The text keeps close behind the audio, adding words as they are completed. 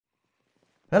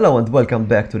Hello and welcome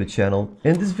back to the channel.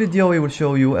 In this video we will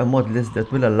show you a mod list that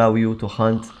will allow you to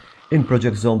hunt in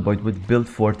Project Zomboid with build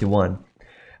 41.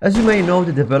 As you may know,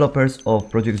 the developers of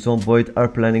Project Zomboid are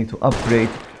planning to upgrade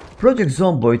Project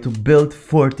Zomboid to build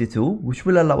 42, which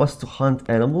will allow us to hunt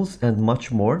animals and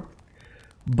much more.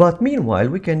 But meanwhile,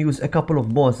 we can use a couple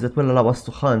of mods that will allow us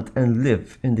to hunt and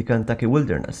live in the Kentucky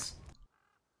wilderness.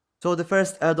 So the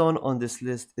first add-on on this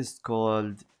list is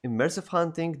called Immersive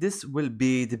Hunting. This will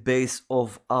be the base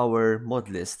of our mod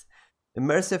list.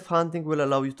 Immersive Hunting will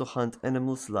allow you to hunt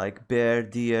animals like bear,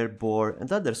 deer, boar,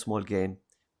 and other small game.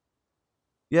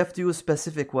 You have to use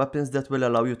specific weapons that will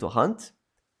allow you to hunt.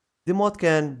 The mod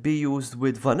can be used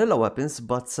with vanilla weapons,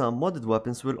 but some modded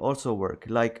weapons will also work,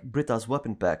 like Brita's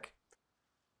weapon pack.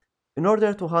 In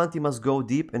order to hunt, you must go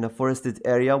deep in a forested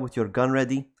area with your gun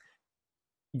ready.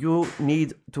 You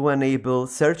need to enable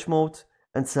search mode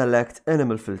and select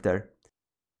animal filter.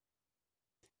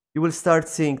 You will start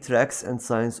seeing tracks and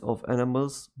signs of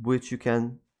animals which you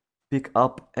can pick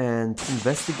up and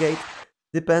investigate.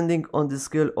 Depending on the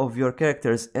skill of your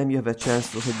character's aim, you have a chance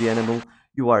to hit the animal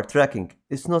you are tracking.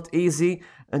 It's not easy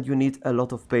and you need a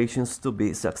lot of patience to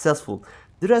be successful.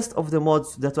 The rest of the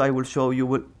mods that I will show you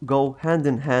will go hand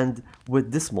in hand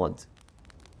with this mod.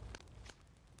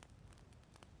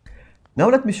 Now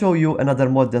let me show you another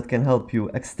mod that can help you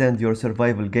extend your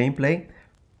survival gameplay.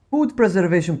 Food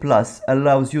Preservation Plus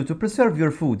allows you to preserve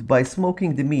your food by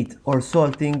smoking the meat or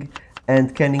salting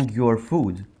and canning your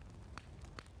food.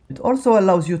 It also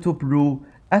allows you to brew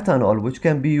ethanol, which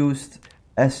can be used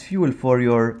as fuel for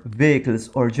your vehicles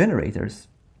or generators.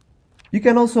 You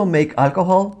can also make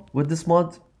alcohol with this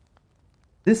mod.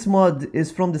 This mod is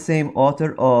from the same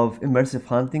author of Immersive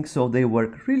Hunting, so they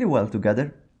work really well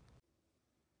together.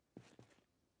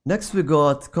 Next we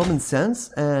got Common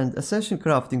Sense and Ascension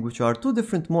Crafting, which are two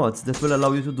different mods that will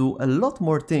allow you to do a lot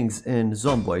more things in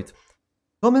Zomboid.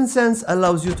 Common Sense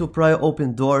allows you to pry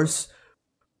open doors,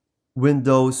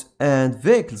 windows and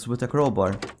vehicles with a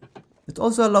crowbar. It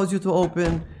also allows you to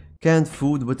open canned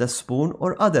food with a spoon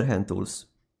or other hand tools.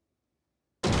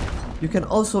 You can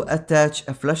also attach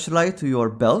a flashlight to your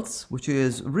belts, which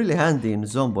is really handy in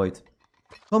Zomboid.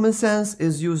 Common Sense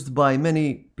is used by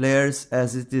many players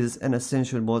as it is an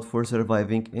essential mod for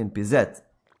surviving in PZ.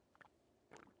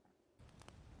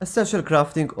 Essential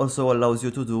Crafting also allows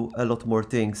you to do a lot more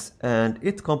things and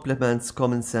it complements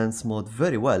Common Sense mod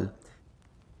very well.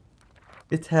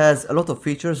 It has a lot of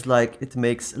features, like it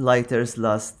makes lighters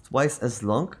last twice as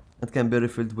long and can be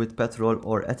refilled with petrol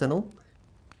or ethanol.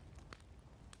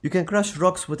 You can crush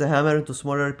rocks with a hammer into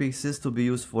smaller pieces to be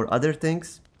used for other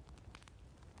things.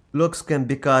 Logs can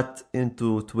be cut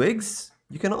into twigs.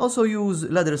 You can also use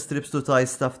leather strips to tie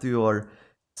stuff to your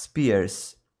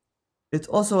spears. It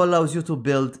also allows you to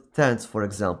build tents, for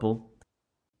example.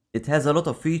 It has a lot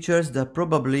of features that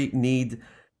probably need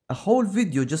a whole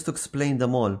video just to explain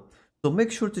them all. So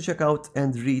make sure to check out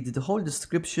and read the whole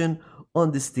description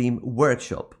on the Steam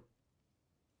workshop.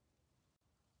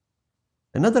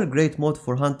 Another great mod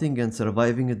for hunting and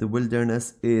surviving in the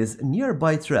wilderness is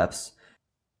nearby traps.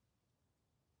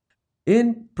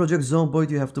 In Project Zomboid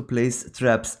you have to place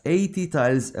traps 80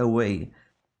 tiles away,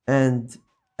 and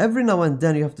every now and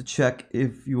then you have to check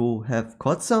if you have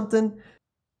caught something.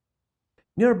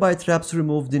 Nearby traps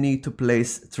remove the need to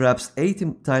place traps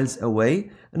 80 tiles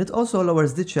away, and it also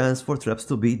lowers the chance for traps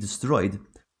to be destroyed.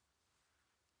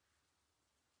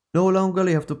 No longer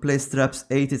you have to place traps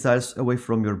 80 tiles away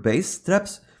from your base.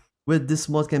 Traps with this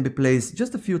mod can be placed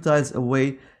just a few tiles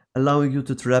away, allowing you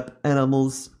to trap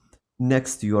animals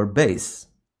next to your base.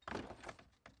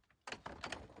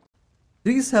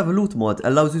 Trees have a loot mod,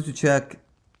 allows you to check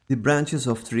the branches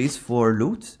of trees for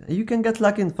loot. You can get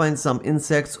lucky and find some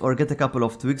insects or get a couple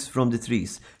of twigs from the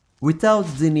trees without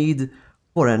the need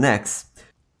for an axe.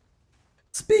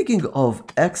 Speaking of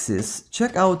axes,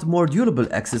 check out More Durable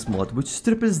Axes mod, which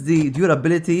triples the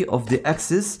durability of the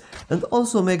axes and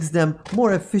also makes them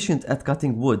more efficient at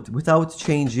cutting wood without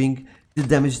changing the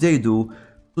damage they do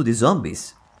to the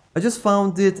zombies. I just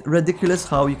found it ridiculous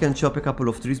how you can chop a couple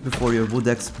of trees before your wood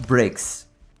axe breaks.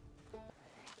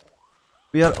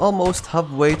 We are almost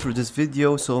halfway through this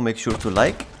video, so make sure to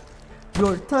like.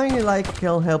 Your tiny like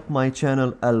can help my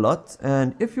channel a lot,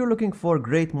 and if you're looking for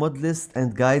great mod lists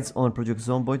and guides on Project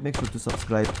Zomboid, make sure to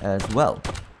subscribe as well.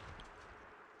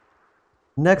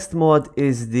 Next mod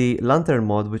is the Lantern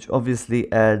mod, which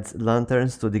obviously adds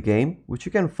lanterns to the game, which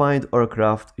you can find or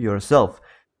craft yourself.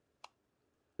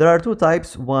 There are two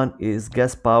types, one is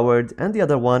gas powered and the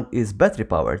other one is battery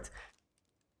powered.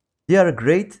 They are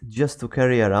great just to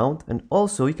carry around, and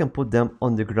also you can put them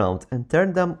on the ground and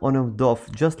turn them on and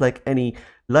off just like any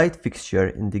light fixture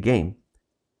in the game.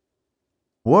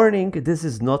 Warning, this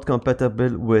is not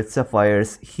compatible with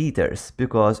Sapphire's heaters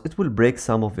because it will break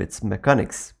some of its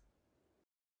mechanics.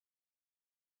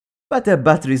 Better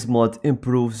Batteries mod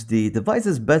improves the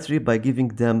device's battery by giving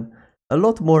them a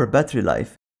lot more battery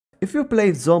life. If you play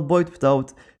Zomboid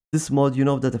without this mod, you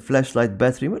know that a flashlight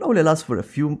battery will only last for a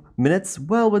few minutes.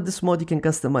 Well, with this mod you can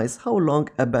customize how long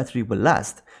a battery will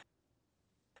last.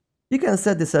 You can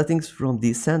set the settings from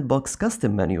the Sandbox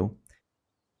custom menu.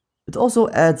 It also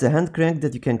adds a hand crank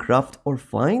that you can craft or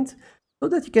find so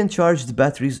that you can charge the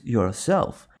batteries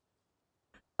yourself.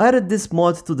 I added this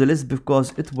mod to the list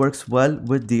because it works well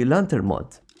with the lantern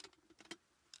mod.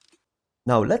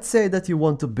 Now let's say that you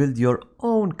want to build your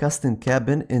own custom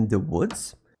cabin in the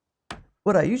woods.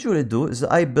 What I usually do is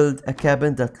I build a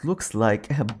cabin that looks like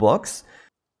a box.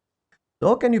 So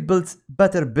how can you build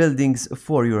better buildings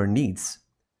for your needs?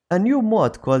 A new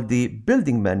mod called the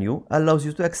building menu allows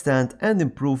you to extend and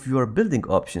improve your building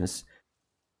options.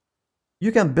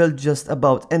 You can build just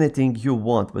about anything you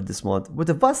want with this mod, with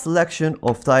a vast selection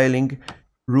of tiling,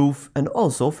 roof, and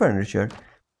also furniture.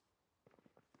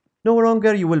 No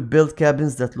longer you will build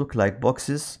cabins that look like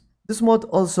boxes. This mod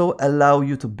also allows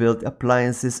you to build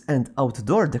appliances and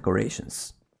outdoor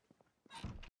decorations.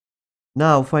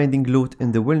 Now, finding loot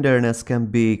in the wilderness can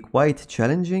be quite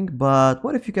challenging, but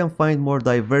what if you can find more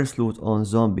diverse loot on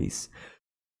zombies?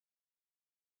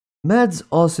 Mad's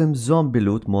awesome zombie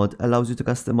loot mod allows you to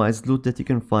customize loot that you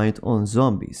can find on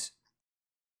zombies.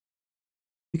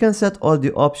 You can set all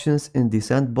the options in the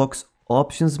Sandbox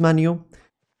options menu.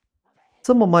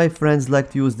 Some of my friends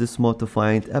like to use this mod to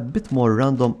find a bit more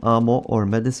random ammo or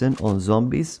medicine on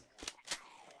zombies.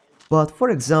 But for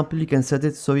example, you can set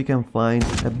it so you can find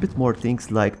a bit more things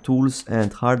like tools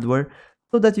and hardware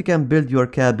so that you can build your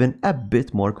cabin a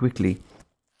bit more quickly.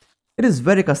 It is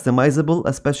very customizable,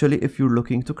 especially if you're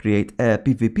looking to create a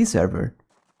PvP server.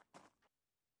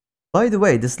 By the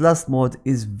way, this last mod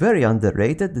is very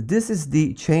underrated. This is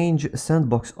the Change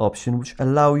Sandbox option, which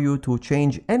allows you to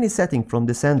change any setting from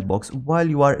the sandbox while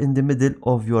you are in the middle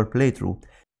of your playthrough.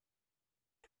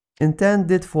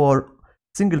 Intended for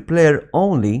single player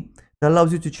only, it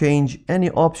allows you to change any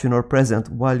option or present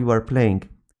while you are playing.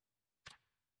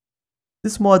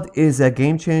 This mod is a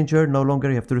game changer. No longer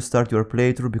you have to restart your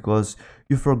playthrough because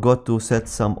you forgot to set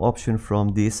some option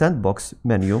from the Sandbox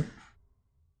menu.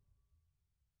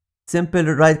 Simply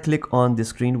right click on the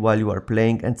screen while you are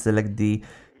playing and select the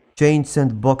Change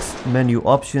Sandbox menu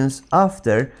options.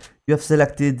 After you have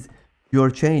selected your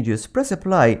changes, press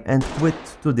apply and quit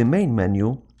to the main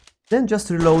menu. Then just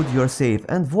reload your save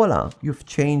and voila, you've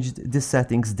changed the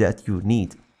settings that you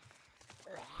need.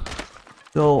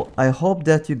 So I hope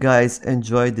that you guys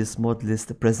enjoyed this mod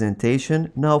list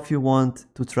presentation. Now if you want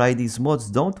to try these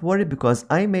mods, don't worry because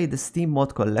I made a Steam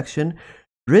mod collection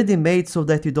ready-made so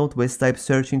that you don't waste time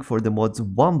searching for the mods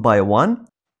one by one.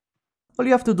 All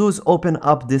you have to do is open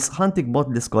up this hunting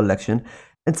mod list collection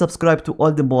and subscribe to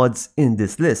all the mods in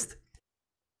this list.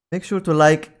 Make sure to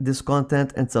like this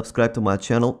content and subscribe to my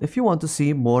channel if you want to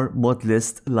see more mod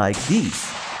lists like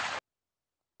these.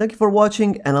 Thank you for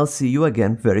watching and I'll see you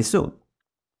again very soon.